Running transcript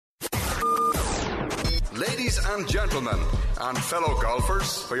Ladies and gentlemen, and fellow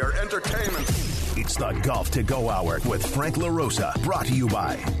golfers, for your entertainment. It's the Golf to Go Hour with Frank LaRosa, brought to you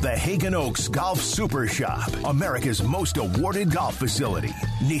by the Hagen Oaks Golf Super Shop, America's most awarded golf facility.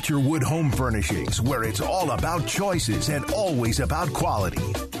 Naturewood Home Furnishings, where it's all about choices and always about quality.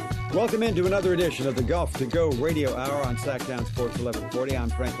 Welcome into another edition of the Golf to Go Radio Hour on Sacktown Sports 1140.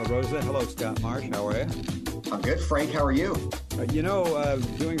 I'm Frank LaRosa. Hello, Scott Marsh. How are you? I'm good, Frank. How are you?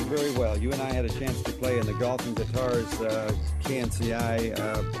 Doing very well. You and I had a chance to play in the Golf and Guitars KNCI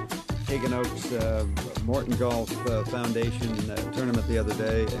Hagen Oaks Morton Golf Foundation tournament the other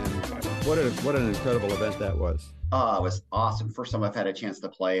day, and what an incredible event that was. Oh, it was awesome. First time I've had a chance to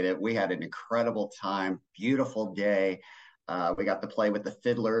play it. We had an incredible time. Beautiful day. We got to play with the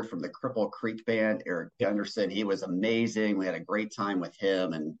fiddler from the Cripple Creek Band, Eric Gunderson. He was amazing. We had a great time with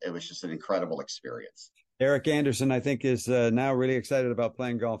him, and it was just an incredible experience. Eric Anderson, I think, is now really excited about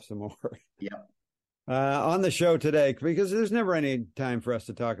playing golf some more. Yep. On the show today, because there's never any time for us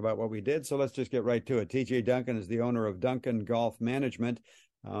to talk about what we did, so let's just get right to it. TJ Duncan is the owner of Duncan Golf Management,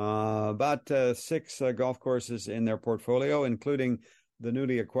 about 6 golf courses in their portfolio, including the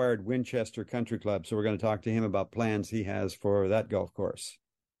newly acquired Winchester Country Club. So we're going to talk to him about plans he has for that golf course.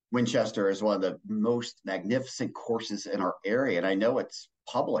 Winchester is one of the most magnificent courses in our area, and I know it's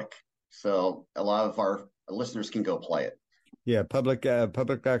public, so a lot of our listeners can go play it. Yeah, public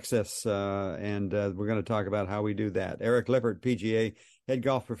access, and we're going to talk about how we do that. Eric Lippert, PGA head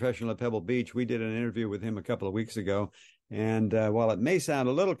golf professional at Pebble Beach. We did an interview with him a couple of weeks ago, and while it may sound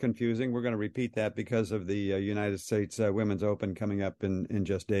a little confusing, we're going to repeat that because of the United States Women's Open coming up in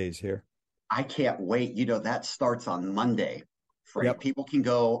just days here. I can't wait. That starts on Monday. Frank, yep. People can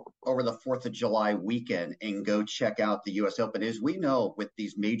go over the 4th of July weekend and go check out the U.S. Open. As we know, with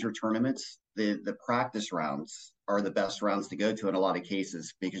these major tournaments, the practice rounds are the best rounds to go to in a lot of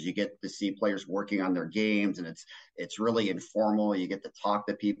cases, because you get to see players working on their games, and it's really informal. You get to talk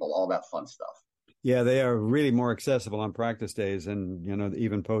to people, all that fun stuff. Yeah, they are really more accessible on practice days, and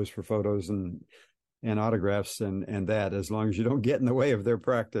even pose for photos and autographs and that, as long as you don't get in the way of their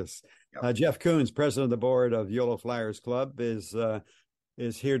practice. Yep. Jeff Coons, president of the board of YOLO Flyers Club, is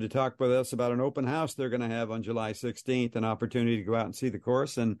here to talk with us about an open house they're going to have on July 16th, an opportunity to go out and see the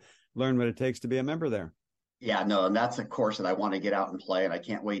course and learn what it takes to be a member there. Yeah, no, and that's a course that I want to get out and play, and I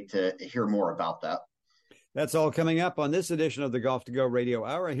can't wait to hear more about that. That's all coming up on this edition of the Golf to Go Radio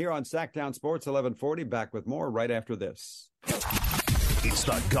Hour here on Sacktown Sports 1140. Back with more right after this. It's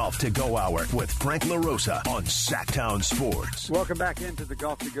the Golf to Go Hour with Frank LaRosa on Sacktown Sports. Welcome back into the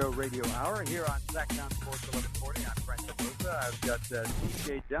Golf to Go Radio Hour here on Sacktown Sports 1140. I'm Frank LaRosa. I've got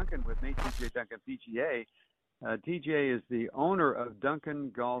TJ Duncan with me, TJ Duncan PGA. TJ is the owner of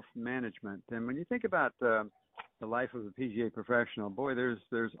Duncan Golf Management. And when you think about the life of a PGA professional, boy,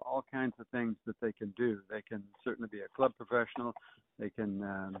 there's all kinds of things that they can do. They can certainly be a club professional. They can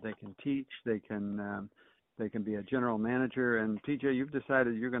teach. They can be a general manager. And TJ, you've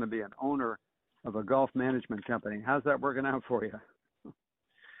decided you're going to be an owner of a golf management company. How's that working out for you?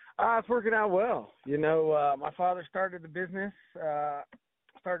 It's working out well. My father started the business,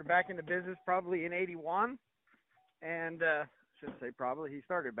 started back in the business probably in 81. And shouldn't say probably, he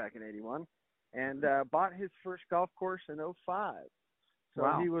started back in 81 and bought his first golf course in 05. So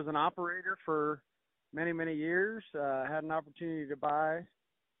wow. He was an operator for many, many years, had an opportunity to buy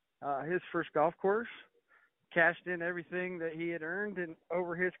his first golf course, cashed in everything that he had earned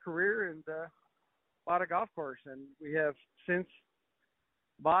over his career, and bought a golf course. And we have since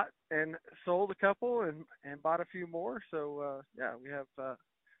bought and sold a couple and bought a few more. So, we have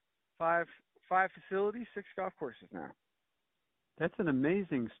five facilities, 6 golf courses now. That's an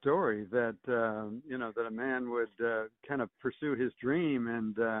amazing story that, that a man would kind of pursue his dream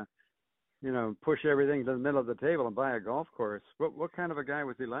and, push everything to the middle of the table and buy a golf course. What kind of a guy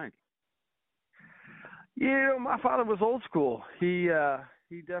was he like? My father was old school. He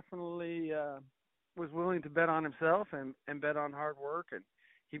definitely was willing to bet on himself and bet on hard work. And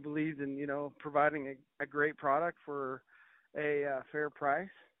he believed in, providing a great product for a fair price.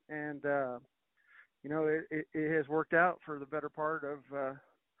 And, it has worked out for the better part of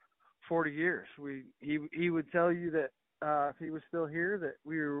 40 years. He would tell you that if he was still here, that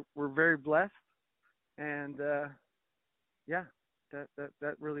we're very blessed. And,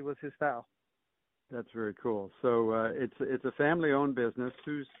 that really was his style. That's very cool. So it's a family-owned business.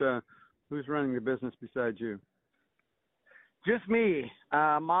 Who's running the business besides you? Just me.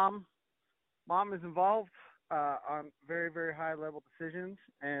 Mom is involved on very, very high-level decisions,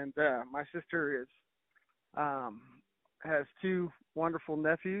 and my sister has 2 wonderful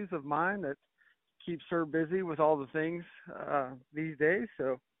nephews of mine that keeps her busy with all the things these days.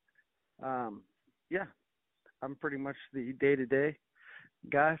 So, I'm pretty much the day-to-day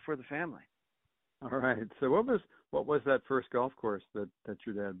guy for the family. All right. So what was that first golf course that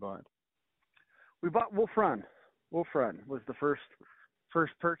your dad bought? We bought Wolf Run. Wolf Run was the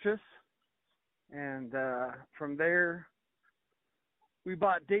first purchase, and from there we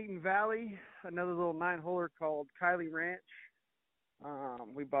bought Dayton Valley, another little 9-holer called Kylie Ranch.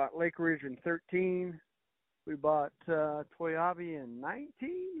 We bought Lake Ridge in 13. We bought Toyabe in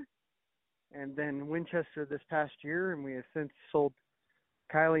 19, and then Winchester this past year, and we have since sold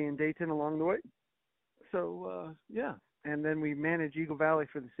Kylie and Dayton along the way. So, yeah. And then we manage Eagle Valley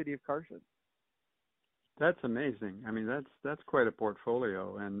for the city of Carson. That's amazing. I mean, that's quite a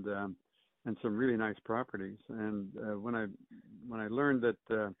portfolio, and some really nice properties. And when I learned that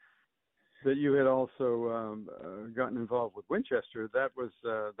you had also gotten involved with Winchester, that was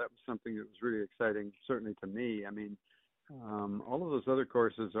something that was really exciting, certainly to me. I mean, all of those other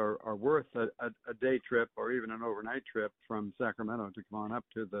courses are worth a day trip or even an overnight trip from Sacramento to come on up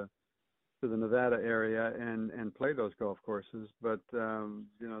to the Nevada area and play those golf courses. But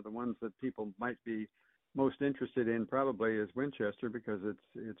the ones that people might be most interested in probably is Winchester, because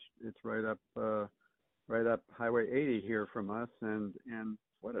it's right up Highway 80 here from us, and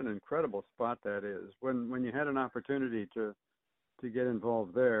what an incredible spot that is. When you had an opportunity to get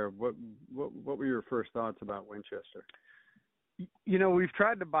involved there, what were your first thoughts about Winchester? We've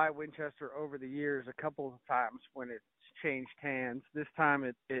tried to buy Winchester over the years a couple of times when it's changed hands. This time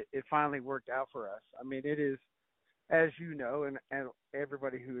it finally worked out for us. I mean, it is, as you know, and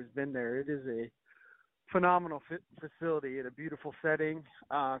everybody who has been there, it is a phenomenal facility in a beautiful setting.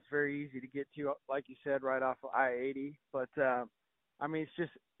 It's very easy to get to, like you said, right off of I-80. But, I mean, it's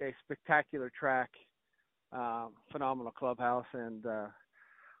just a spectacular track, phenomenal clubhouse, and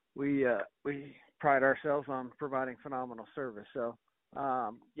we pride ourselves on providing phenomenal service. So,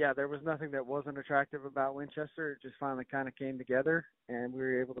 yeah, there was nothing that wasn't attractive about Winchester. It just finally kind of came together, and we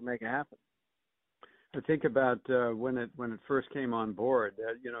were able to make it happen. I think about when it first came on board.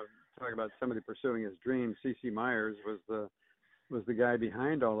 Talk about somebody pursuing his dreams. C.C. Myers was the guy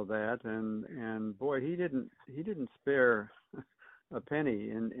behind all of that, and boy, he didn't spare a penny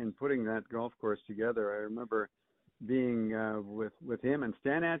in putting that golf course together. I remember being with him and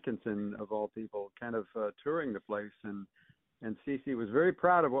Stan Atkinson, of all people, kind of touring the place, and CC was very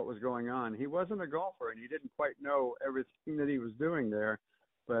proud of what was going on. He wasn't a golfer, and he didn't quite know everything that he was doing there,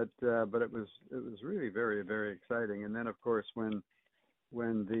 but it was really very, very exciting. And then, of course, when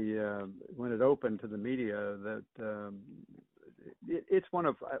it opened to the media, that it's one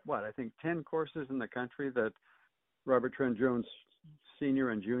of I think 10 courses in the country that Robert Trent Jones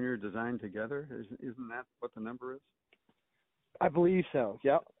Sr. and Jr. designed together. Isn't that what the number is? I believe so.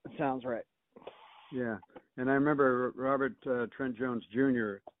 Yep, it sounds right. Yeah, and I remember Robert Trent Jones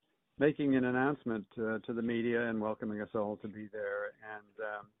Jr. making an announcement to the media and welcoming us all to be there.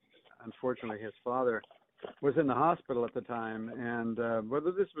 And unfortunately, his father was in the hospital at the time, and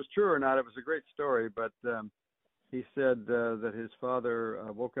whether this was true or not, it was a great story. But he said that his father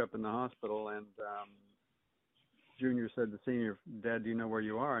woke up in the hospital, and Junior said to Senior, "Dad, do you know where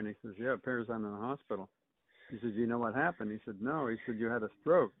you are?" And he says, "Yeah, it appears I'm in the hospital." He said, "Do you know what happened?" He said, "No." He said, "You had a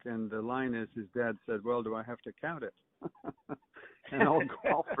stroke." And the line is, his dad said, "Well, do I have to count it?" And all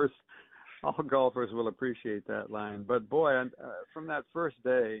golfers will appreciate that line. But boy, from that first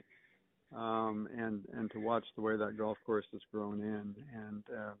day, and to watch the way that golf course has grown in, and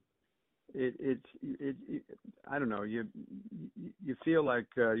I don't know, you feel like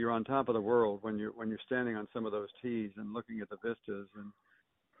you're on top of the world when you're standing on some of those tees and looking at the vistas,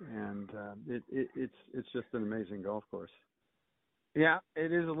 and it's just an amazing golf course. Yeah,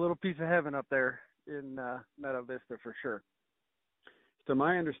 it is a little piece of heaven up there in Meadow Vista for sure. So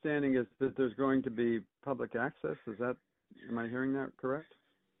my understanding is that there's going to be public access. Am I hearing that correct?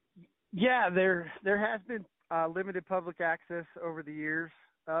 Yeah, there has been limited public access over the years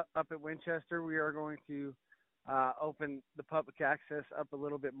up at Winchester. We are going to open the public access up a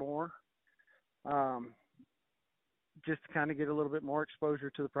little bit more, just to kind of get a little bit more exposure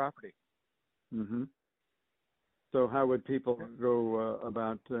to the property. Mm-hmm. So how would people go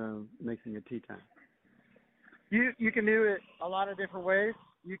about making a tee time? You can do it a lot of different ways.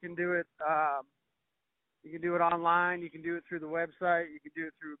 You can do it online. You can do it through the website. You can do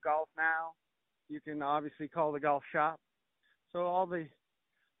it through Golf Now. You can obviously call the golf shop. So all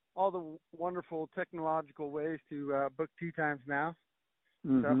the wonderful technological ways to book tee times now.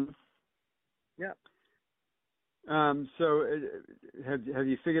 Mm-hmm. So, yeah. So have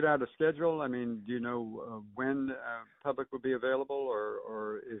you figured out a schedule? I mean, do you know when public will be available,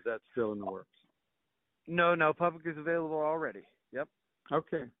 or is that still in the works? No, public is available already. Yep.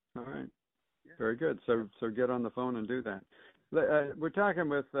 Okay. All right. Yeah. Very good. So get on the phone and do that. We're talking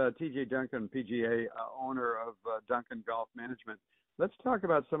with TJ Duncan, PGA owner of Duncan Golf Management. Let's talk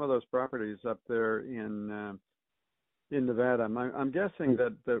about some of those properties up there in Nevada. I'm guessing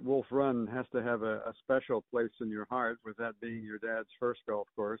that Wolf Run has to have a special place in your heart, with that being your dad's first golf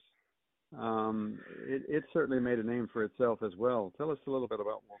course. It certainly made a name for itself as well. Tell us a little bit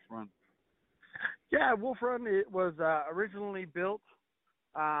about Wolf Run. Yeah, Wolf Run, it was originally built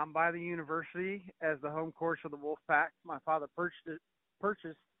by the university as the home course of the Wolf Pack. My father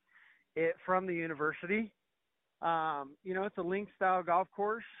purchased it from the university. It's a link style golf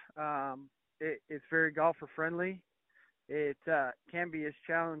course. It's very golfer friendly. It can be as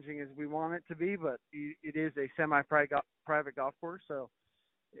challenging as we want it to be, but it is a semi-private golf course, so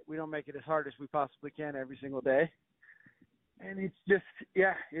we don't make it as hard as we possibly can every single day. And it's just,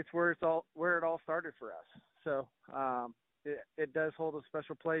 it's where it all started for us. So it does hold a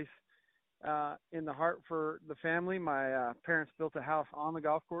special place in the heart for the family. My parents built a house on the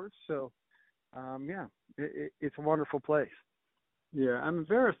golf course, so it's a wonderful place. Yeah, I'm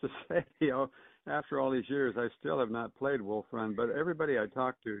embarrassed to say, after all these years, I still have not played Wolf Run, but everybody I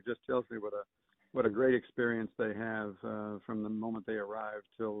talk to just tells me what a great experience they have from the moment they arrive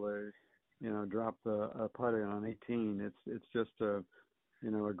till they, drop a putt in on 18. It's just a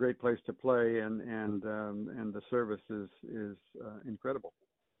great place to play, and the service is incredible.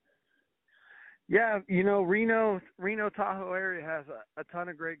 Yeah, Reno Tahoe area has a ton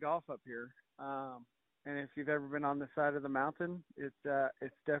of great golf up here. And if you've ever been on this side of the mountain,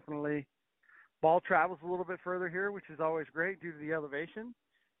 it's definitely, ball travels a little bit further here, which is always great due to the elevation.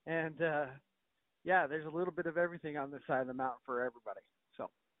 And there's a little bit of everything on this side of the mountain for everybody. So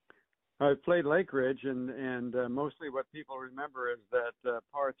I've played Lake Ridge, and mostly what people remember is that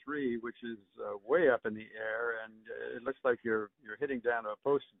par 3, which is way up in the air, and it looks like you're hitting down a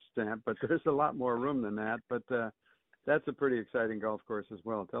postage stamp, but there's a lot more room than that. But that's a pretty exciting golf course as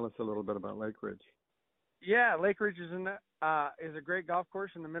well. Tell us a little bit about Lake Ridge. Yeah, Lake Ridge is a great golf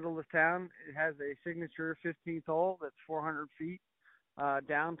course in the middle of town. It has a signature 15th hole that's 400 feet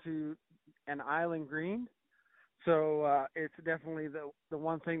down to an island green. So it's definitely the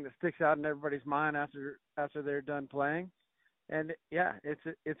one thing that sticks out in everybody's mind after they're done playing. And it's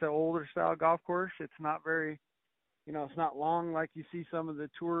an older style golf course. It's not very, it's not long like you see some of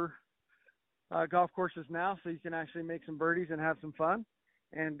the tour golf courses now. So you can actually make some birdies and have some fun.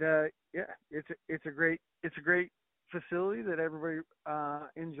 And it's a great facility that everybody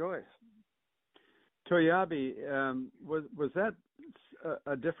enjoys. Toyabe, was that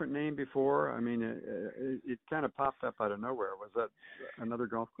a different name before? I mean, it kind of popped up out of nowhere. Was that another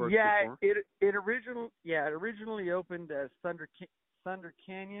golf course before? It originally opened as Thunder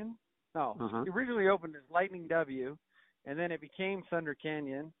Canyon. No, It originally opened as Lightning W, and then it became Thunder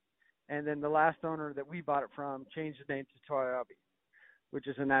Canyon, and then the last owner that we bought it from changed the name to Toyabe, which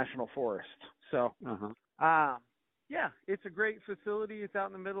is a national forest. So, it's a great facility. It's out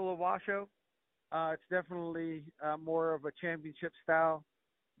in the middle of Washoe. It's definitely more of a championship-style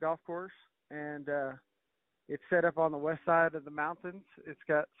golf course, and it's set up on the west side of the mountains. It's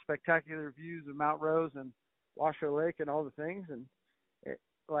got spectacular views of Mount Rose and Washoe Lake and all the things, and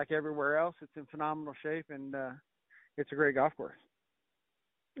like everywhere else, it's in phenomenal shape, and it's a great golf course.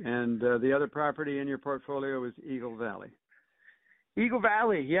 And the other property in your portfolio is Eagle Valley. Eagle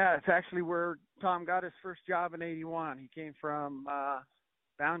Valley, it's actually where Tom got his first job in '81. He came from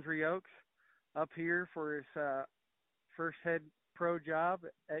Boundary Oaks up here for his first head pro job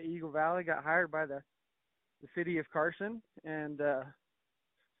at Eagle Valley, got hired by the city of Carson, and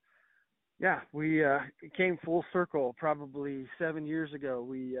we came full circle probably 7 years ago.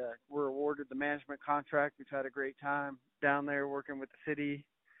 We were awarded the management contract. We've had a great time down there working with the city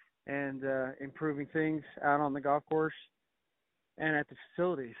and improving things out on the golf course and at the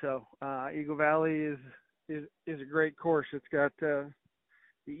facility. So Eagle Valley is a great course. It's got the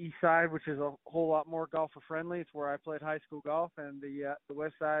east side, which is a whole lot more golfer friendly. It's where I played high school golf, and the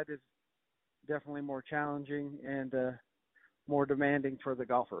west side is definitely more challenging and more demanding for the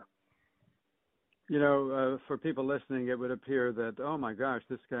golfer. For people listening, it would appear that, oh my gosh,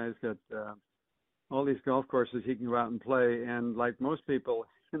 this guy's got all these golf courses he can go out and play. And like most people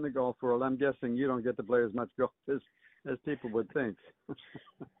in the golf world, I'm guessing you don't get to play as much golf as people would think.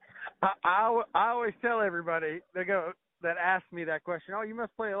 I always tell everybody that ask me that question, oh, you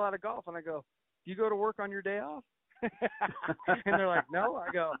must play a lot of golf. And I go, do you go to work on your day off? And they're like, no.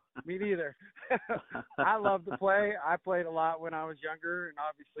 I go, me neither. I love to play. I played a lot when I was younger, and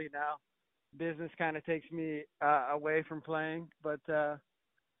obviously now business kind of takes me away from playing. But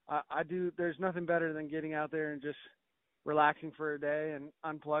I do. There's nothing better than getting out there and just relaxing for a day and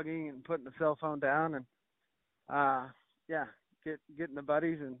unplugging and putting the cell phone down and getting the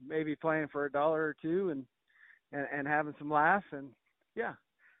buddies and maybe playing for $1 or $2 and having some laughs. And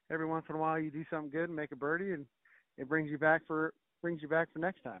every once in a while you do something good and make a birdie, and it brings you back for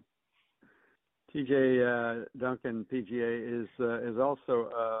next time. TJ Duncan, PGA, is also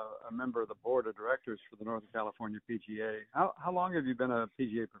a member of the board of directors for the Northern California PGA. How long have you been a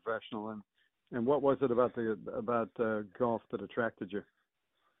PGA professional, and what was it about golf that attracted you?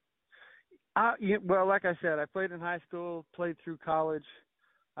 Well, like I said, I played in high school, played through college.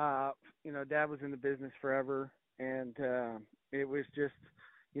 Dad was in the business forever, and it was just,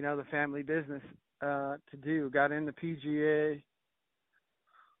 the family business to do. Got into PGA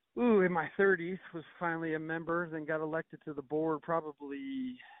in my 30s, was finally a member, then got elected to the board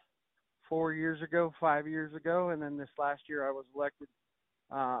probably 5 years ago, and then this last year I was elected.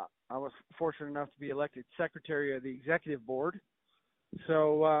 I was fortunate enough to be elected secretary of the executive board.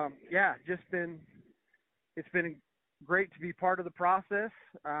 So it's been great to be part of the process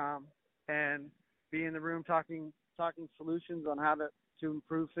and be in the room talking solutions on how to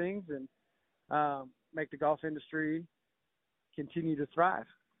improve things and make the golf industry continue to thrive.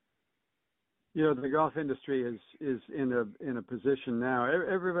 The golf industry is in a position now.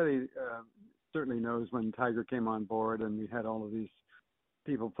 Everybody certainly knows when Tiger came on board, and we had all of these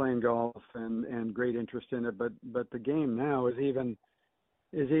people playing golf and great interest in it. But the game now is even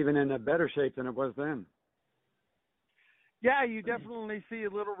in a better shape than it was then. Yeah, you definitely see a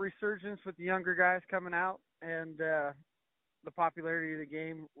little resurgence with the younger guys coming out, and the popularity of the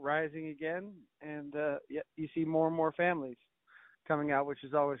game rising again. And you see more and more families coming out, which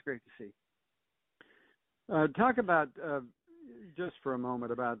is always great to see. Talk about just for a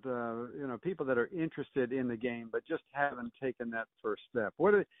moment about people that are interested in the game but just haven't taken that first step.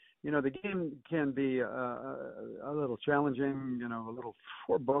 The game can be a little challenging, a little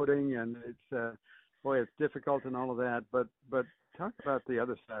foreboding, and it's difficult and all of that. But talk about the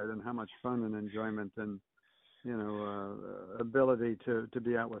other side and how much fun and enjoyment and ability to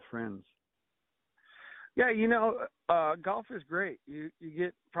be out with friends. Yeah, golf is great. You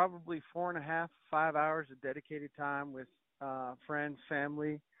get probably 4.5, 5 hours of dedicated time with friends,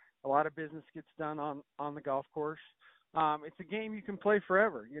 family. A lot of business gets done on the golf course. It's a game you can play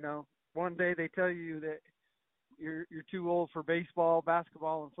forever. One day they tell you that you're too old for baseball,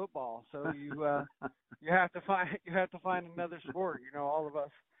 basketball, and football, so you have to find another sport. All of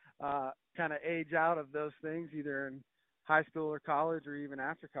us kind of age out of those things, either in high school or college or even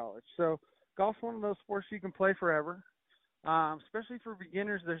after college. So golf's one of those sports you can play forever, especially for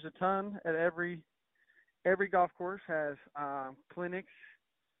beginners. There's a ton at every golf course has clinics.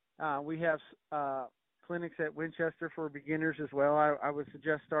 We have clinics at Winchester for beginners as well. I would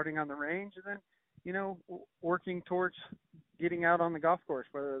suggest starting on the range and then, working towards getting out on the golf course,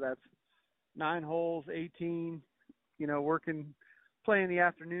 whether that's 9 holes, 18, play in the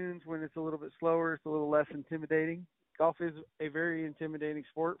afternoons when it's a little bit slower, it's a little less intimidating. Golf is a very intimidating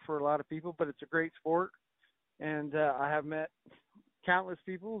sport for a lot of people, but it's a great sport. And I have met countless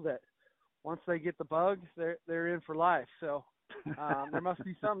people that once they get the bug, they're in for life. So there must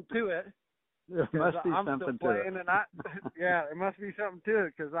be something to it. There must be something to it. There must be something to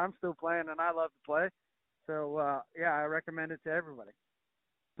it because I'm still playing and I love to play. So, I recommend it to everybody.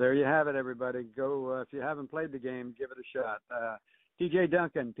 There you have it, everybody. Go, if you haven't played the game, give it a shot. TJ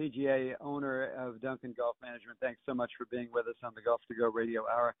Duncan, PGA owner of Duncan Golf Management, thanks so much for being with us on the Golf to Go Radio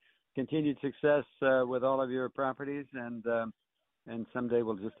Hour. Continued success with all of your properties, and someday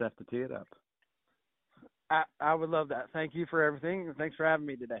we'll just have to tee it up. I would love that. Thank you for everything, and thanks for having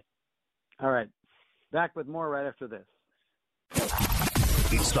me today. All right. Back with more right after this.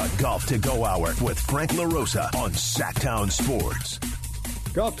 It's the Golf to Go Hour with Frank LaRosa on Sacktown Sports.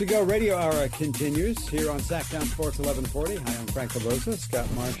 Golf to Go Radio Hour continues here on Sacktown Sports 1140. Hi, I'm Frank LaRosa.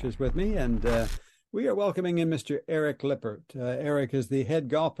 Scott Marsh is with me, and we are welcoming in Mr. Eric Lippert. Eric is the head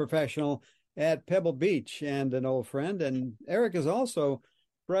golf professional at Pebble Beach and an old friend, and Eric is also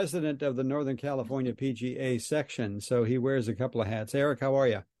president of the Northern California PGA section, so he wears a couple of hats. Eric, how are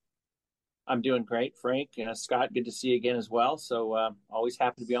you? I'm doing great, Frank. Scott, good to see you again as well. So always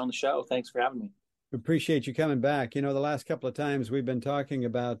happy to be on the show. Thanks for having me. Appreciate you coming back. The last couple of times we've been talking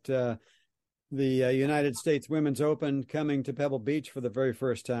about the United States Women's Open coming to Pebble Beach for the very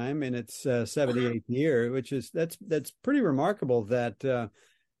first time in its 78th year, which is that's pretty remarkable that in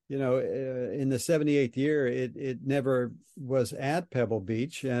the 78th year it never was at Pebble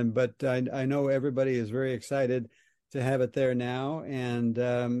Beach, but I know everybody is very excited have it there now. And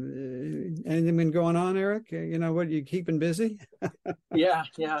anything been going on, Eric? What, you keeping busy? Yeah.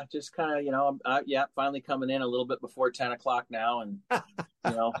 Just kind of, finally coming in a little bit before 10 o'clock now, and,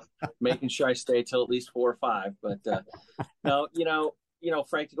 making sure I stay till at least 4 or 5. But no,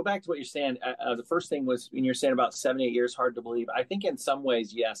 Frank, to go back to what you're saying, the first thing was when you're saying about 7, 8 years, hard to believe. I think in some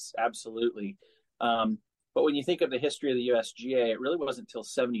ways, yes, absolutely. But when you think of the history of the USGA, it really wasn't until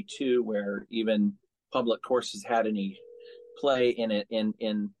 72 where even public courses had any play in it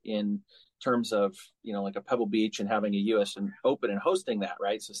in terms of, like a Pebble Beach and having a US Open and hosting that,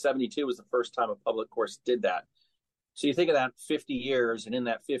 right? So 72 was the first time a public course did that. So you think of that 50 years, and in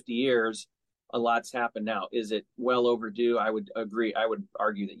that 50 years, a lot's happened now. Is it well overdue? I would agree. I would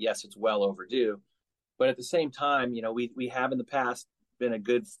argue that yes, it's well overdue. But at the same time, we have in the past been a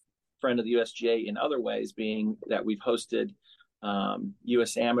good friend of the USGA in other ways, being that we've hosted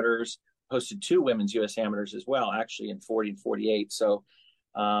US amateurs, hosted 2 women's US amateurs as well, actually in 40 and 48. So,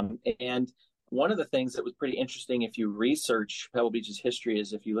 and one of the things that was pretty interesting, if you research Pebble Beach's history,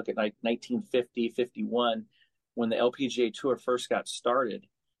 is if you look at 1950, 51, when the LPGA Tour first got started,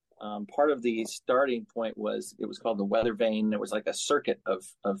 part of the starting point was, it was called the Weather Vane. There was like a circuit of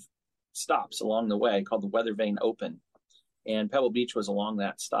stops along the way called the Weather Vane Open. And Pebble Beach was along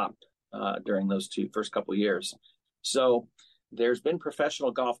that stop during those first couple of years. So there's been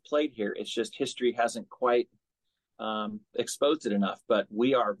professional golf played here. It's just history hasn't quite exposed it enough. But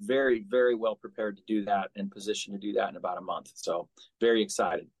we are very, very well prepared to do that and positioned to do that in about a month. So very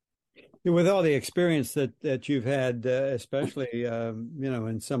excited. With all the experience that you've had, especially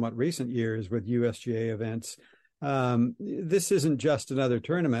in somewhat recent years with USGA events, this isn't just another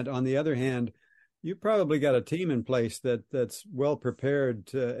tournament. On the other hand, you probably got a team in place that's well prepared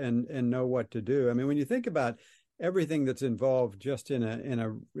to and know what to do. I mean, when you think about everything that's involved just in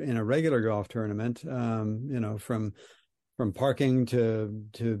a regular golf tournament, from parking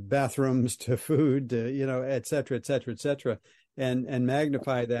to bathrooms to food, et cetera, et cetera, et cetera, and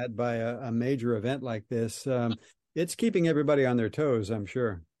magnify that by a major event like this, it's keeping everybody on their toes, I'm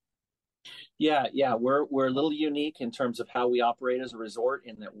sure. Yeah, we're a little unique in terms of how we operate as a resort,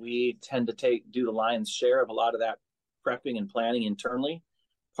 in that we tend to do the lion's share of a lot of that prepping and planning internally,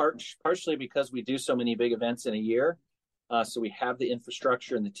 partially because we do so many big events in a year. So we have the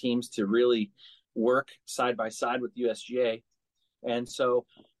infrastructure and the teams to really work side by side with USGA. And so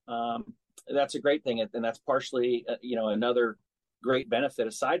that's a great thing. And that's partially, another great benefit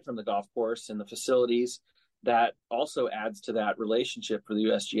aside from the golf course and the facilities that also adds to that relationship for the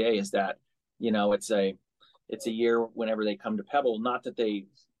USGA, is that, it's a year whenever they come to Pebble, not that they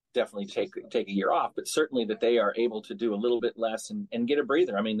definitely take a year off, but certainly that they are able to do a little bit less and get a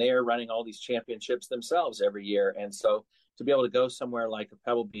breather. I mean, they are running all these championships themselves every year. And so to be able to go somewhere like a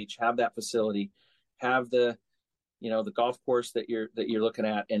Pebble Beach, have that facility, have the golf course that you're looking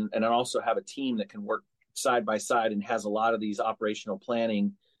at, and also have a team that can work side by side and has a lot of these operational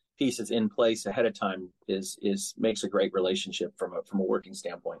planning pieces in place ahead of time makes a great relationship from a working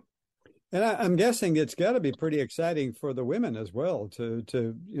standpoint. And I'm guessing it's got to be pretty exciting for the women as well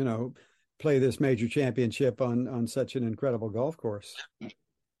to play this major championship on such an incredible golf course.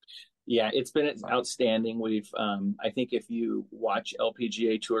 Yeah, it's been outstanding. We've I think if you watch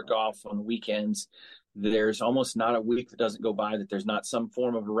LPGA Tour golf on the weekends, there's almost not a week that doesn't go by that there's not some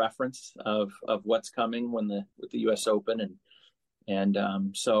form of a reference of what's coming with the US Open. And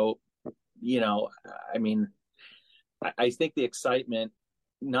so, I mean, I think the excitement,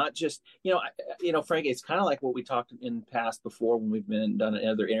 not just, Frank, it's kind of like what we talked in the past before when we've done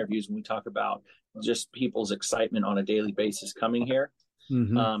other interviews, when we talk about just people's excitement on a daily basis coming here.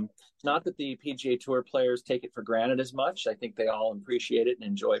 Mm-hmm. Not that the PGA Tour players take it for granted as much. I think they all appreciate it and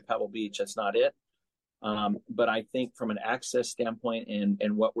enjoy Pebble Beach. That's not it. But I think from an access standpoint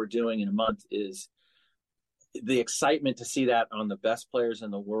and what we're doing in a month is the excitement to see that on the best players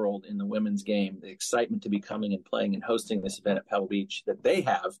in the world in the women's game, the excitement to be coming and playing and hosting this event at Pebble Beach that they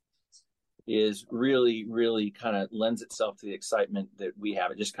have is really, really kind of lends itself to the excitement that we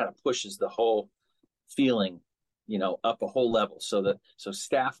have. It just kind of pushes the whole feeling, up a whole level. So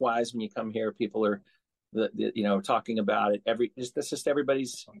staff wise, when you come here, people are, talking about it. That's just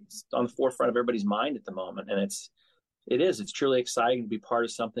everybody's on the forefront of everybody's mind at the moment. And it's truly exciting to be part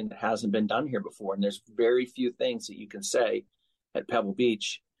of something that hasn't been done here before. And there's very few things that you can say at Pebble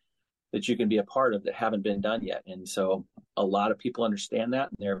Beach that you can be a part of that haven't been done yet. And so a lot of people understand that,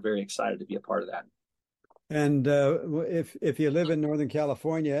 and they're very excited to be a part of that. And if you live in Northern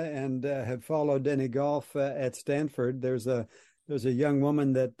California and have followed any golf at Stanford, there's a young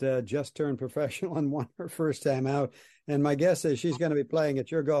woman that just turned professional and won her first time out. And my guess is she's going to be playing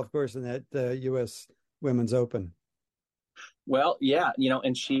at your golf course in that U.S. Women's Open. Well, yeah,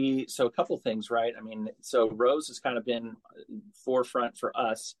 and so a couple things, right? I mean, so Rose has kind of been forefront for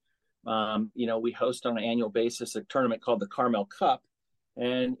us. We host on an annual basis a tournament called the Carmel Cup.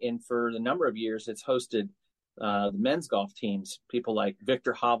 And for the number of years, it's hosted the men's golf teams, people like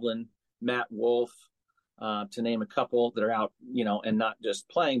Victor Hovland, Matt Wolff, to name a couple that are out, and not just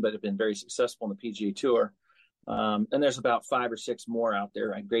playing, but have been very successful in the PGA Tour. And there's about 5 or 6 more out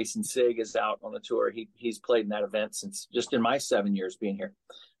there. Grayson Sigg is out on the tour. He's played in that event since just in my 7 years being here.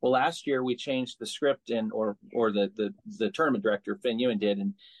 Well, last year we changed the script or the tournament director, Finn Ewan, did,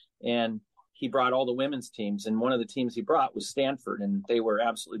 and he brought all the women's teams. And one of the teams he brought was Stanford, and they were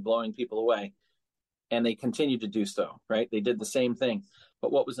absolutely blowing people away. And they continued to do so, right? They did the same thing.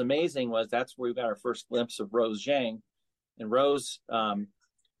 But what was amazing was that's where we got our first glimpse of Rose Zhang. And Rose,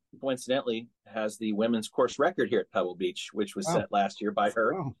 coincidentally, has the women's course record here at Pebble Beach, which was set last year by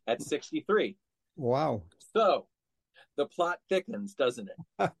her at 63. Wow. So the plot thickens, doesn't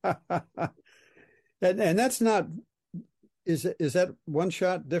it? And that's not, is that one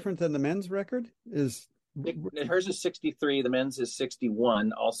shot different than the men's record? Hers is 63. The men's is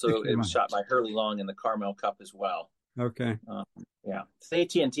 61. Also, 61. It was shot by Hurley Long in the Carmel Cup as well. Okay. Yeah.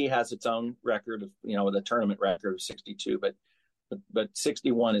 AT&T has its own record of, with a tournament record of 62, but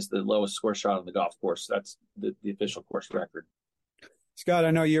 61 is the lowest score shot on the golf course. That's the official course record. Scott,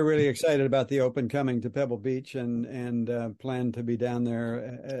 I know you're really excited about the Open coming to Pebble Beach and plan to be down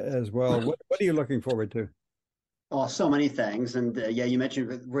there as well. What are you looking forward to? Oh, so many things. And you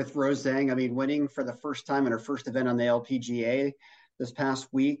mentioned with Rose Zhang, I mean, winning for the first time in her first event on the LPGA this past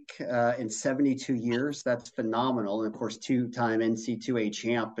week in 72 years. That's phenomenal. And of course, 2-time NC2A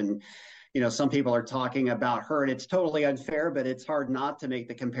champ. And, some people are talking about her, and it's totally unfair, but it's hard not to make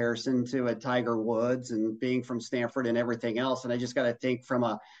the comparison to a Tiger Woods and being from Stanford and everything else. And I just got to think from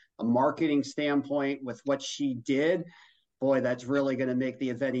a marketing standpoint with what she did, boy, that's really going to make the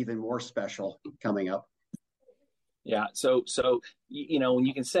event even more special coming up. Yeah. So when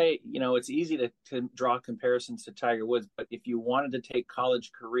you can say, it's easy to draw comparisons to Tiger Woods, but if you wanted to take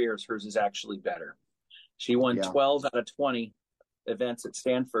college careers, hers is actually better. She won 12 out of 20 events at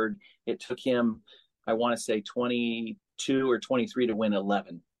Stanford. It took him, I want to say 22 or 23 to win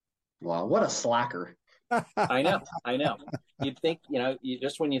 11. Wow. What a slacker. I know. You'd think,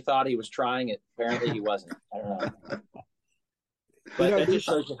 just when you thought he was trying it, apparently he wasn't. I don't know. But that just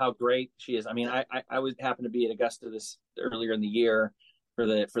shows you how great she is. I mean, I would happen to be at Augusta this earlier in the year for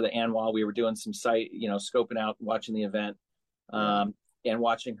the annual. We were doing some scoping out, watching the event, and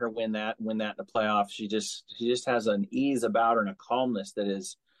watching her win that in the playoffs. She just has an ease about her and a calmness that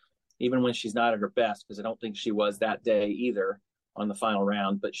is, even when she's not at her best, because I don't think she was that day either on the final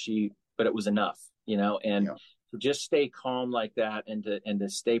round, but it was enough, and to just stay calm like that and to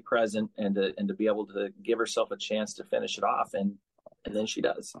stay present and to be able to give herself a chance to finish it off. And then she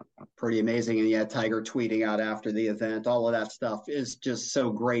does. Pretty amazing. And Tiger tweeting out after the event, all of that stuff is just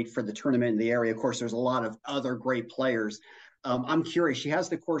so great for the tournament in the area. Of course, there's a lot of other great players. I'm curious. She has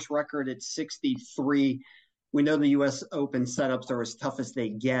the course record at 63. We know the U.S. Open setups are as tough as they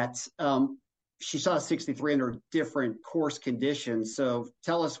get. She saw 63 under different course conditions. So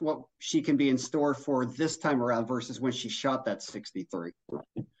tell us what she can be in store for this time around versus when she shot that 63.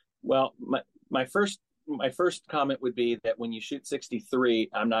 Well, my first comment would be that when you shoot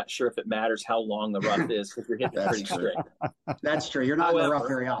 63, I'm not sure if it matters how long the rough is because you're hitting pretty straight. That's true. You're not in the rough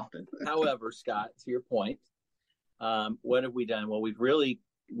very often. However, Scott, to your point, what have we done? Well, we've really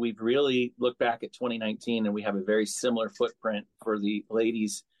looked back at 2019, and we have a very similar footprint for the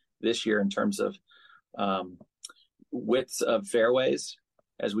ladies this year in terms of widths of fairways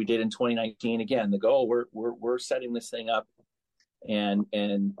as we did in 2019. Again, the goal we're setting this thing up and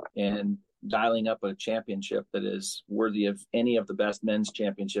dialing up a championship that is worthy of any of the best men's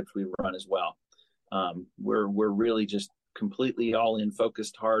championships we've run as well. We're really just completely all in,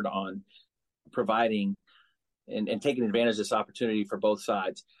 focused hard on providing and taking advantage of this opportunity for both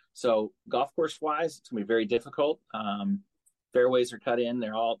sides. So golf course wise, it's gonna be very difficult. Fairways are cut in.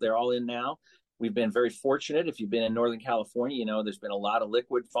 They're all in now. We've been very fortunate. If you've been in Northern California, there's been a lot of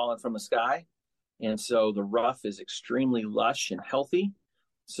liquid falling from the sky. And so the rough is extremely lush and healthy.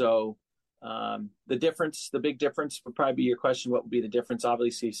 So the big difference would probably be your question. What would be the difference?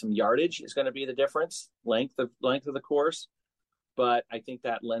 Obviously some yardage is going to be the difference, length of the course. But I think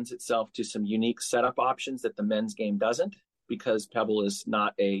that lends itself to some unique setup options that the men's game doesn't, because Pebble is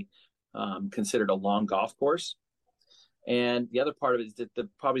not considered a long golf course. And the other part of it is that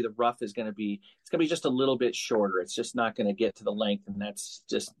probably the rough is going to be just a little bit shorter. It's just not going to get to the length, and that's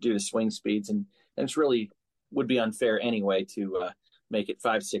just due to swing speeds. And it's really would be unfair anyway to make it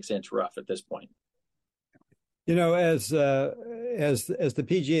 5-6 inch rough at this point. As the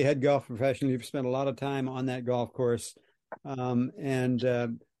PGA head golf professional, you've spent a lot of time on that golf course, and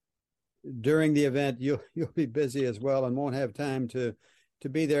during the event, you'll be busy as well and won't have time to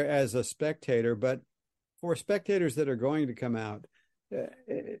be there as a spectator. But for spectators that are going to come out,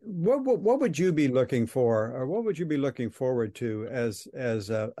 what would you be looking for, or what would you be looking forward to as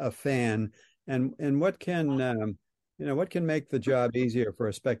a fan, and what can what can make the job easier for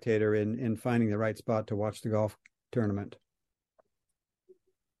a spectator in finding the right spot to watch the golf tournament?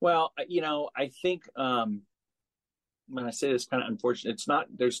 Well, I think when I say this, kind of unfortunate, it's not,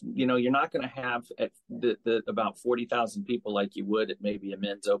 you're not going to have at the about 40,000 people like you would at maybe a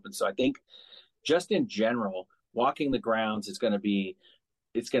men's open. So I think just in general, walking the grounds it's going to be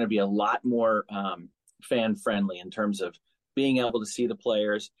a lot more fan friendly in terms of being able to see the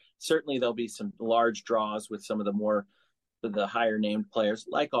players. Certainly there'll be some large draws with some of the higher named players,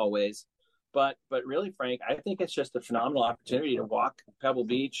 like always. But really, Frank, I think it's just a phenomenal opportunity to walk Pebble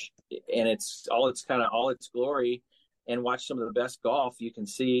Beach and it's all its glory, and watch some of the best golf you can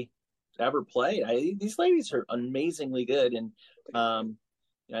see ever played. These ladies are amazingly good, and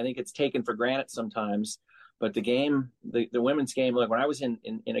I think it's taken for granted sometimes. But the game, the women's game, like when I was in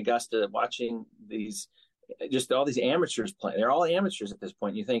Augusta watching all these amateurs play, they're all amateurs at this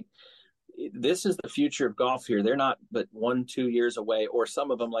point. You think this is the future of golf here. They're not but 1-2 years away, or some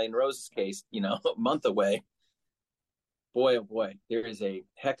of them, like in Rose's case, a month away. Boy, oh boy, there is a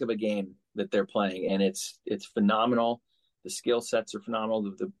heck of a game that they're playing, and it's phenomenal. The skill sets are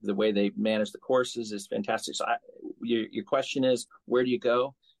phenomenal. The way they manage the courses is fantastic. So your question is, where do you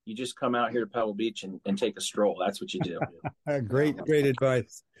go? You just come out here to Pebble Beach and take a stroll. That's what you do. Great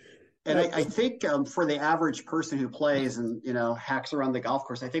advice. And I think for the average person who plays and, hacks around the golf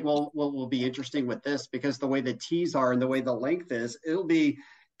course, I think what will be interesting with this, because the way the tees are and the way the length is, it'll be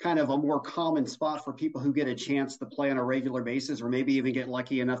kind of a more common spot for people who get a chance to play on a regular basis, or maybe even get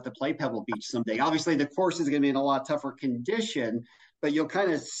lucky enough to play Pebble Beach someday. Obviously, the course is going to be in a lot tougher condition, but you'll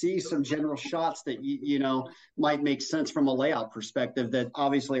kind of see some general shots that, might make sense from a layout perspective that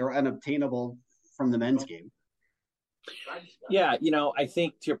obviously are unobtainable from the men's game. Yeah, I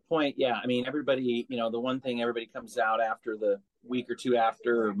think to your point, everybody, the one thing everybody comes out after the week or two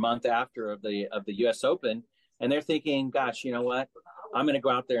after or month after of the US Open, and they're thinking, gosh, you know what? I'm going to go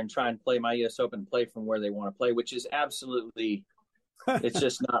out there and try and play my US Open, play from where they want to play, which is absolutely, it's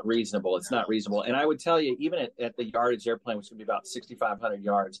just not reasonable. It's not reasonable. And I would tell you, even at the yardage they're playing, which would be about 6,500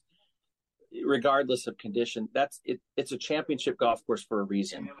 yards, regardless of condition, it's a championship golf course for a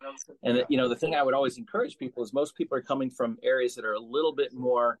reason. And the thing I would always encourage people is most people are coming from areas that are a little bit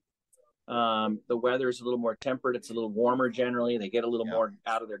more, the weather is a little more temperate. It's a little warmer generally. They get a little more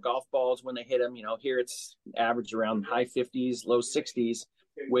out of their golf balls when they hit them. Here it's average around high 50s, low 60s,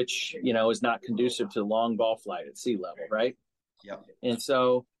 which is not conducive to long ball flight at sea level, right? Yeah. And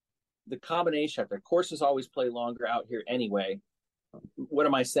so the combination, their courses always play longer out here anyway. What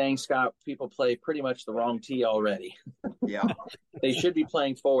am I saying, Scott? People play pretty much the wrong tee already. Yeah. They should be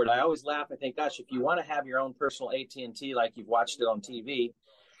playing forward. I always laugh. I think, gosh, if you want to have your own personal AT&T like you've watched it on TV,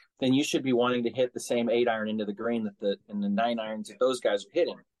 then you should be wanting to hit the same 8-iron into the green and the 9-irons that those guys are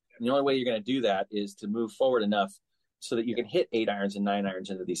hitting. And the only way you're going to do that is to move forward enough so that you can hit 8-irons and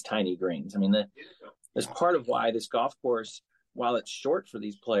 9-irons into these tiny greens. I mean, that's part of why this golf course, while it's short for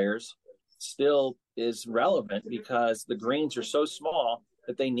these players, still is relevant, because the greens are so small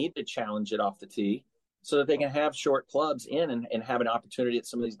that they need to challenge it off the tee so that they can have short clubs in and have an opportunity at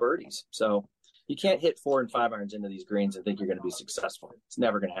some of these birdies. So you can't hit 4 and 5 irons into these greens and think you're going to be successful. It's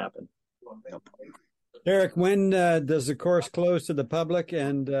never going to happen. Eric, when does the course close to the public?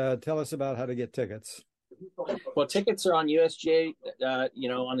 And tell us about how to get tickets. Well, tickets are on USGA,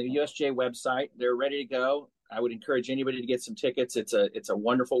 on the USGA website. They're ready to go. I would encourage anybody to get some tickets. It's a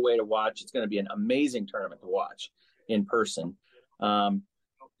wonderful way to watch. It's going to be an amazing tournament to watch in person. So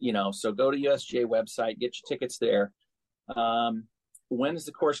go to USGA website, get your tickets there. When is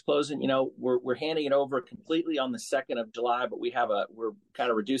the course closing? We're handing it over completely on the 2nd of July, but we're kind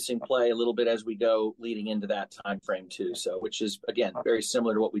of reducing play a little bit as we go leading into that time frame too. So, which is again very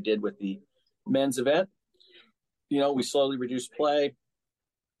similar to what we did with the men's event. We slowly reduce play.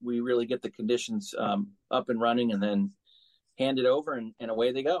 We really get the conditions up and running, and then hand it over, and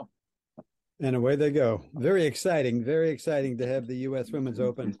away they go. And away they go. Very exciting to have the U.S. Women's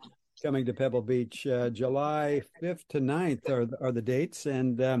Open coming to Pebble Beach. July 5th to 9th are the dates.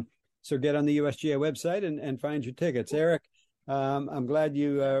 And so get on the USGA website and find your tickets. Eric, I'm glad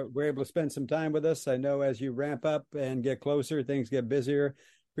you were able to spend some time with us. I know as you ramp up and get closer, things get busier.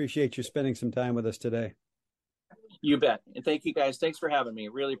 Appreciate you spending some time with us today. You bet. And thank you guys. Thanks for having me.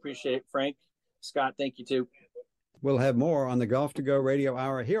 Really appreciate it. Frank, Scott, thank you too. We'll have more on the Golf to Go Radio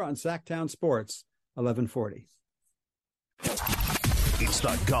Hour here on Sacktown Sports, 1140. It's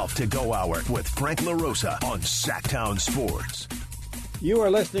the Golf to Go Hour with Frank LaRosa on Sacktown Sports. You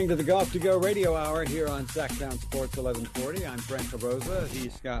are listening to the Golf to Go Radio Hour here on Sacktown Sports 1140. I'm Frank LaRosa.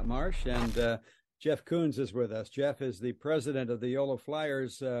 He's Scott Marsh, and Jeff Coons is with us. Jeff is the president of the YOLO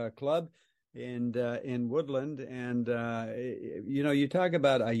Flyers Club in Woodland, and you talk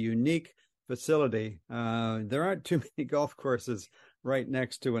about a unique facility. There aren't too many golf courses right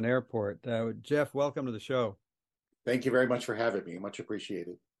next to an airport. Jeff, welcome to the show. Thank you very much for having me. Much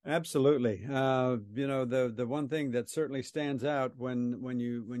appreciated. Absolutely. The one thing that certainly stands out when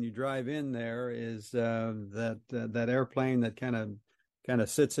you drive in there is that airplane that kind of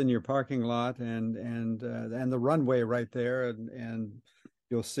sits in your parking lot and the runway right there, and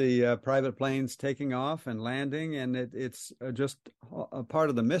you'll see private planes taking off and landing, and it's just a part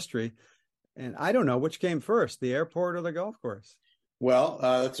of the mystery. And I don't know which came first, the airport or the golf course. Well,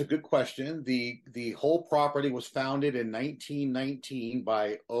 that's a good question. The whole property was founded in 1919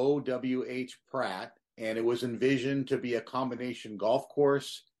 by O.W.H. Pratt, and it was envisioned to be a combination golf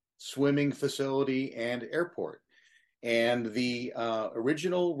course, swimming facility, and airport. And the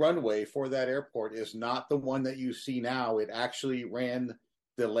original runway for that airport is not the one that you see now. It actually ran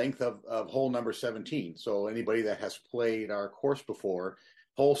the length of hole number 17. So anybody that has played our course before,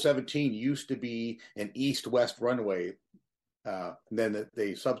 hole 17 used to be an east-west runway. Then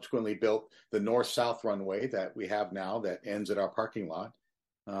they subsequently built the north-south runway that we have now that ends at our parking lot.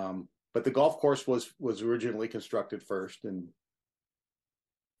 But the golf course was originally constructed first. And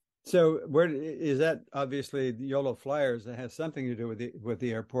so where is that? Obviously, the YOLO Flyers, that has something to do with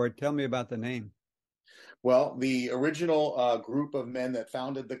the airport. Tell me about the name. Well, the original group of men that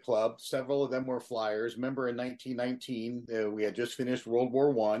founded the club, several of them were Flyers. Remember, in 1919, we had just finished World War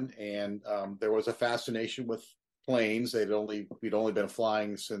I, and there was a fascination with planes. We'd only been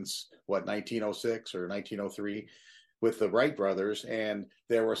flying since 1906 or 1903 with the Wright brothers, and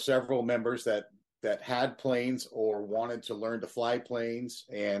there were several members that had planes or wanted to learn to fly planes,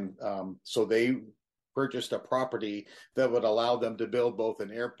 and so they purchased a property that would allow them to build both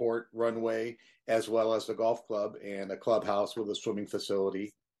an airport runway as well as a golf club and a clubhouse with a swimming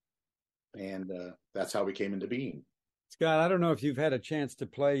facility, and that's how we came into being. Scott, I don't know if you've had a chance to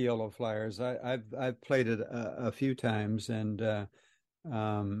play YOLO Flyers. I've played it a few times, and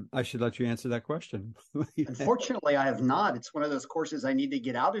I should let you answer that question. Unfortunately, I have not. It's one of those courses I need to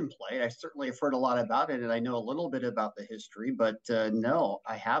get out and play. I certainly have heard a lot about it, and I know a little bit about the history, but no,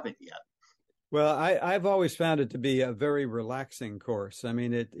 I haven't yet. Well, I've always found it to be a very relaxing course. I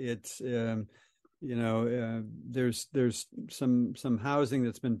mean, it's there's some housing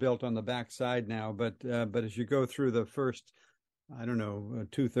that's been built on the backside now, but as you go through the first, I don't know,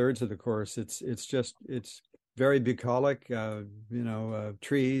 2/3 of the course, it's very bucolic.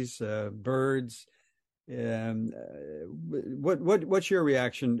 Trees, birds. What's your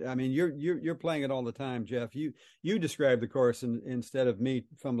reaction? I mean, you're playing it all the time, Jeff. You describe the course instead of me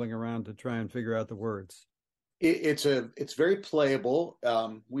fumbling around to try and figure out the words. It's very playable.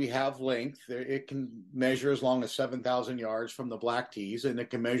 We have length. It can measure as long as 7,000 yards from the black tees, and it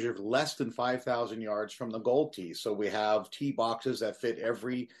can measure less than 5,000 yards from the gold tees. So we have tee boxes that fit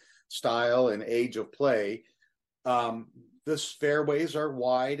every style and age of play. The fairways are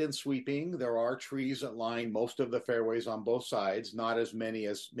wide and sweeping. There are trees that line most of the fairways on both sides, not as many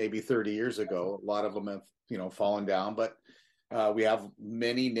as maybe 30 years ago. A lot of them have, fallen down, but we have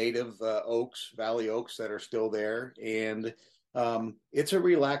many native oaks, valley oaks that are still there. And it's a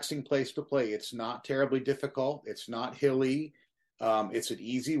relaxing place to play. It's not terribly difficult. It's not hilly. It's an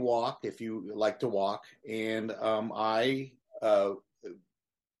easy walk if you like to walk. And I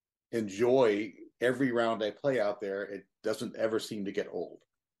enjoy every round I play out there. It doesn't ever seem to get old.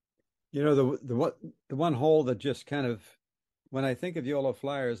 The one hole that just kind of, when I think of YOLO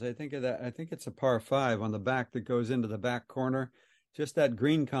Flyers, I think of that. I think it's a par 5 on the back that goes into the back corner. Just that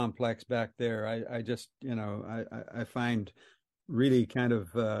green complex back there. I just, I find really kind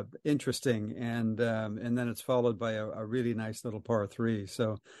of interesting, and then it's followed by a really nice little par 3.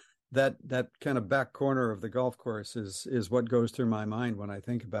 So that kind of back corner of the golf course is what goes through my mind when I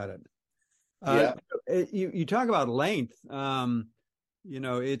think about it. Yeah. You talk about length.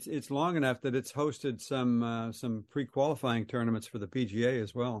 It's long enough that it's hosted some pre-qualifying tournaments for the PGA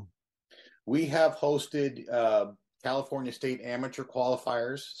as well. We have hosted California State Amateur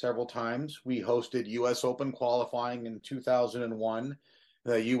qualifiers several times. We hosted U.S. Open qualifying in 2001,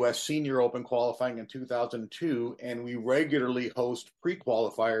 the U.S. Senior Open qualifying in 2002, and we regularly host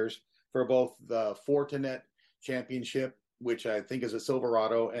pre-qualifiers for both the Fortinet Championship, which I think is a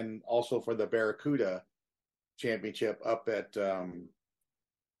Silverado, and also for the Barracuda championship up at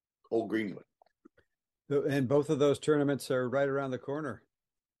Old Greenwood. And both of those tournaments are right around the corner.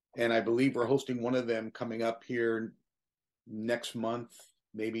 And I believe we're hosting one of them coming up here next month,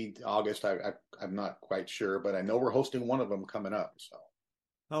 maybe August. I'm not quite sure, but I know we're hosting one of them coming up. So,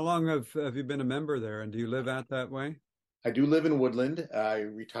 how long have you been a member there, and do you live out that way? I do live in Woodland. I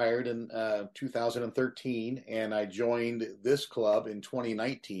retired in 2013, and I joined this club in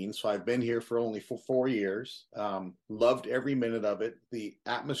 2019. So I've been here for only 4 years. Loved every minute of it. The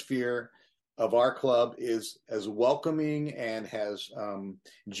atmosphere of our club is as welcoming and as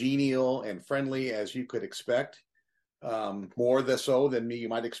genial and friendly as you could expect. More so than you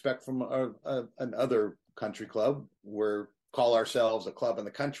might expect from another country club. We call ourselves a club in the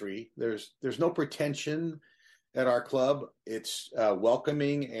country. There's no pretension at our club. It's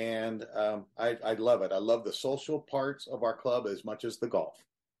welcoming, and I love it. I love the social parts of our club as much as the golf.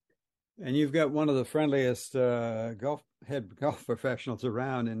 And you've got one of the friendliest head golf professionals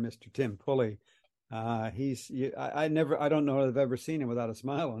around in Mr. Tim Pulley. I don't know if I've ever seen him without a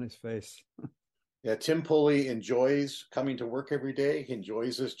smile on his face. Yeah, Tim Pulley enjoys coming to work every day. He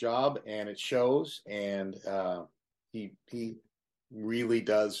enjoys his job, and it shows. And he really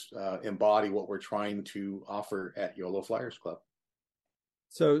does embody what we're trying to offer at YOLO Flyers Club.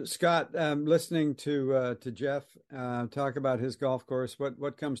 So, Scott, listening to Jeff talk about his golf course,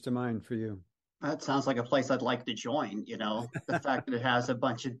 what comes to mind for you? That sounds like a place I'd like to join. The fact that it has a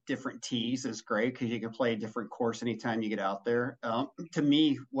bunch of different tees is great because you can play a different course anytime you get out there. To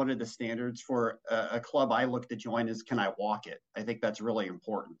me, one of the standards for a club I look to join is, can I walk it? I think that's really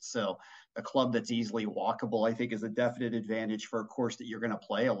important. So a club that's easily walkable, I think, is a definite advantage for a course that you're going to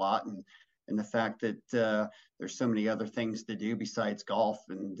play a lot. And the fact that there's so many other things to do besides golf,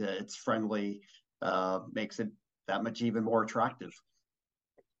 and it's friendly, makes it that much even more attractive.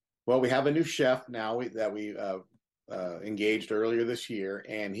 Well, we have a new chef now that we engaged earlier this year,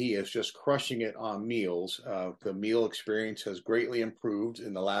 and he is just crushing it on meals. The meal experience has greatly improved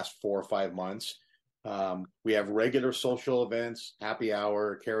in the last 4 or 5 months. We have regular social events, happy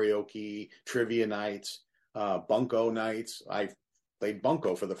hour, karaoke, trivia nights, bunco nights. I played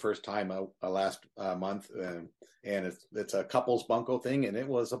bunco for the first time last month, and it's a couples bunco thing, and it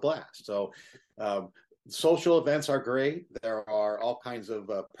was a blast. So social events are great. There are all kinds of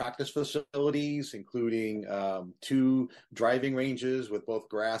practice facilities, including 2 driving ranges with both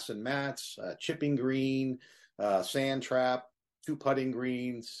grass and mats, chipping green, sand trap, 2 putting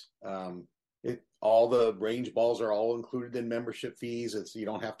greens. All the range balls are all included in membership fees. You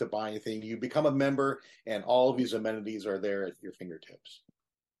don't have to buy anything. You become a member, and all of these amenities are there at your fingertips.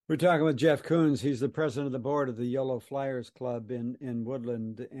 We're talking with Jeff Coons. He's the president of the board of the YOLO Flyers Club in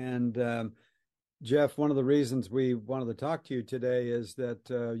Woodland. And Jeff, one of the reasons we wanted to talk to you today is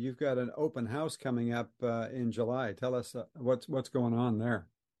that you've got an open house coming up in July. Tell us what's going on there.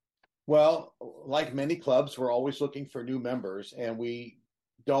 Well, like many clubs, we're always looking for new members, and we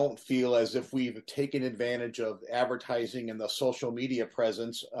don't feel as if we've taken advantage of advertising and the social media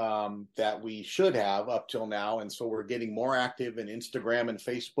presence that we should have up till now. And so we're getting more active in Instagram and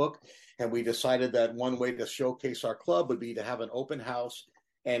Facebook. And we decided that one way to showcase our club would be to have an open house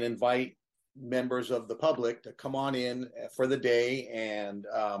and invite members of the public to come on in for the day and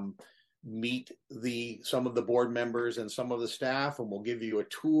meet some of the board members and some of the staff, and we'll give you a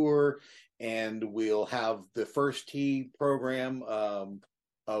tour, and we'll have the First Tee program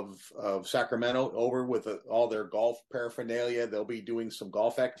of Sacramento over with all their golf paraphernalia. They'll be doing some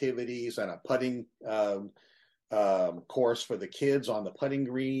golf activities and a putting course for the kids on the putting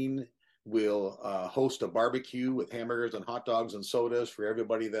green. We'll host a barbecue with hamburgers and hot dogs and sodas for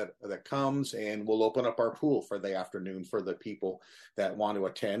everybody that comes, and we'll open up our pool for the afternoon for the people that want to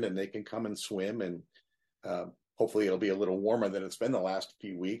attend, and they can come and swim, and hopefully it'll be a little warmer than it's been the last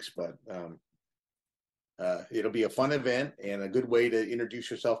few weeks, but it'll be a fun event and a good way to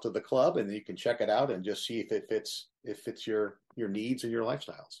introduce yourself to the club, and you can check it out and just see if it fits your needs and your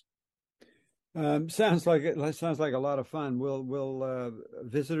lifestyles. Sounds like a lot of fun. Will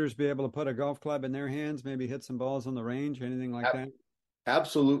visitors be able to put a golf club in their hands, maybe hit some balls on the range, anything like that?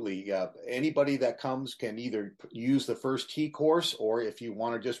 Absolutely. Anybody that comes can either use the First Tee course, or if you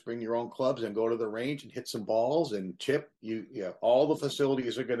want to just bring your own clubs and go to the range and hit some balls and chip, all the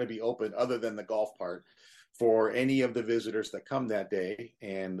facilities are going to be open other than the golf part for any of the visitors that come that day.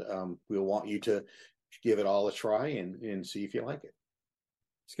 And we'll want you to give it all a try and see if you like it.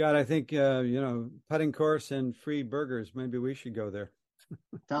 Scott, I think, putting course and free burgers, maybe we should go there.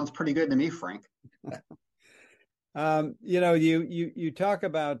 Sounds pretty good to me, Frank. You talk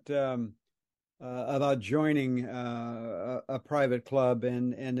about about joining a private club,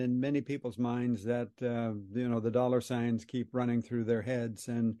 and in many people's minds that the dollar signs keep running through their heads.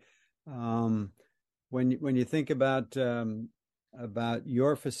 And when you think about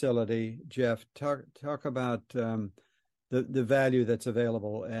your facility, Jeff, talk about the value that's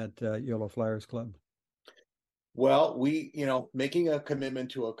available at YOLO Flyers Club. Well, making a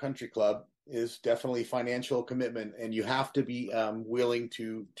commitment to a country club is definitely financial commitment, and you have to be willing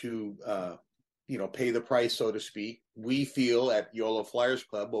to pay the price, so to speak. We feel at YOLO Flyers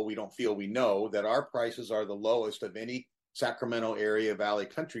Club, well, we don't feel, we know that our prices are the lowest of any Sacramento area Valley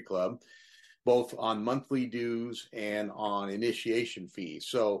country club, both on monthly dues and on initiation fees.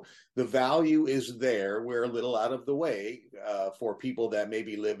 So the value is there. We're a little out of the way for people that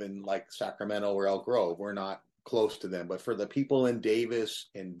maybe live in like Sacramento or Elk Grove. We're not close to them. But for the people in Davis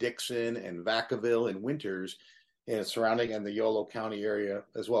and Dixon and Vacaville and Winters and surrounding and the Yolo County area,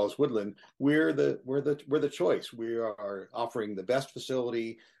 as well as Woodland, we're the choice. We are offering the best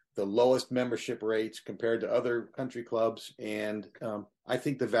facility, the lowest membership rates compared to other country clubs, and I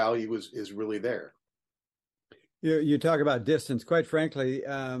think the value is really there. You talk about distance. Quite frankly,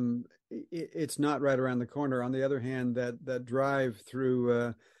 it's not right around the corner. On the other hand, that drive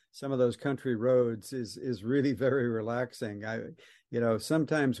through some of those country roads is really very relaxing.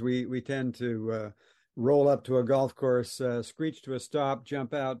 Sometimes we tend to roll up to a golf course, screech to a stop,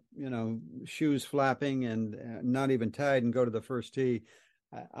 jump out, shoes flapping and not even tied, and go to the first tee.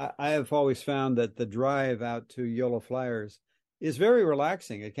 I have always found that the drive out to YOLO Flyers is very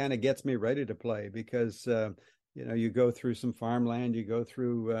relaxing. It kind of gets me ready to play because, you go through some farmland, you go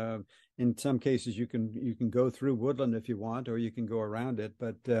through, in some cases you can go through woodland if you want, or you can go around it.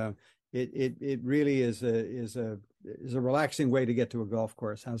 But it really is a relaxing way to get to a golf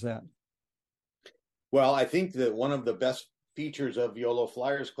course. How's that? Well, I think that one of the best features of YOLO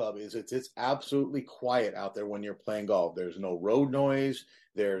Flyers Club is it's absolutely quiet out there when you're playing golf. There's no road noise,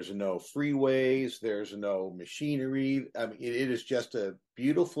 there's no freeways, there's no machinery. I mean, it is just a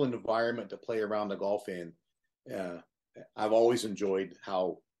beautiful environment to play around the golf in. I've always enjoyed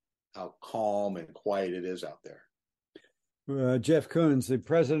how calm and quiet it is out there. Jeff Kunz, the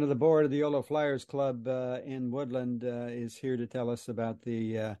president of the board of the YOLO Flyers Club in Woodland, is here to tell us about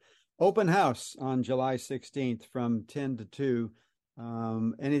the open house on July 16th from 10 to 2.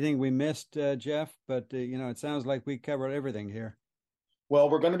 Anything we missed, Jeff? But, it sounds like we covered everything here. Well,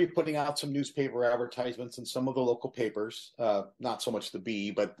 we're going to be putting out some newspaper advertisements in some of the local papers, not so much the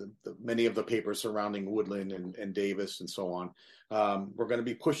Bee, but many of the papers surrounding Woodland and Davis and so on. We're going to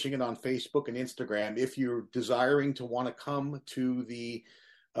be pushing it on Facebook and Instagram. If you're desiring to want to come to the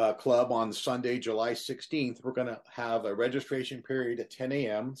club on Sunday, July 16th, we're going to have a registration period at 10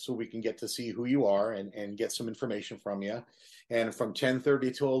 a.m. so we can get to see who you are and get some information from you. And from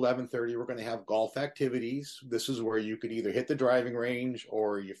 10:30 to 11:30, we're going to have golf activities. This is where you could either hit the driving range,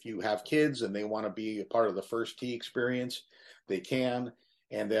 or if you have kids and they want to be a part of the first tee experience, they can.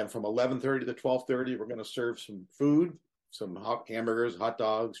 And then from 11:30 to 12:30, we're going to serve some food, some hot hamburgers, hot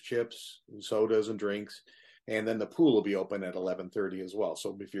dogs, chips, sodas, and drinks. And then the pool will be open at 11:30 as well.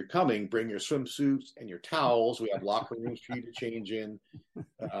 So if you're coming, bring your swimsuits and your towels. We have locker rooms for you to change in.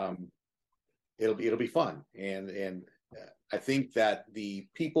 It'll be fun. And I think that the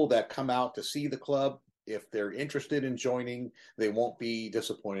people that come out to see the club, if they're interested in joining, they won't be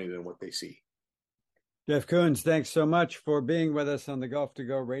disappointed in what they see. Jeff Kunz, thanks so much for being with us on the Golf to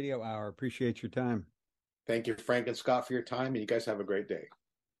Go Radio Hour. Appreciate your time. Thank you, Frank and Scott, for your time, and you guys have a great day.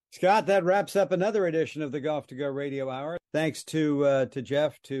 Scott, that wraps up another edition of the Golf to Go Radio Hour. Thanks to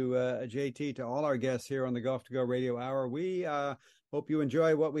Jeff, to JT, to all our guests here on the Golf to Go Radio Hour. We hope you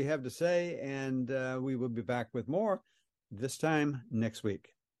enjoy what we have to say, and we will be back with more this time next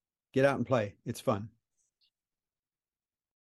week. Get out and play. It's fun.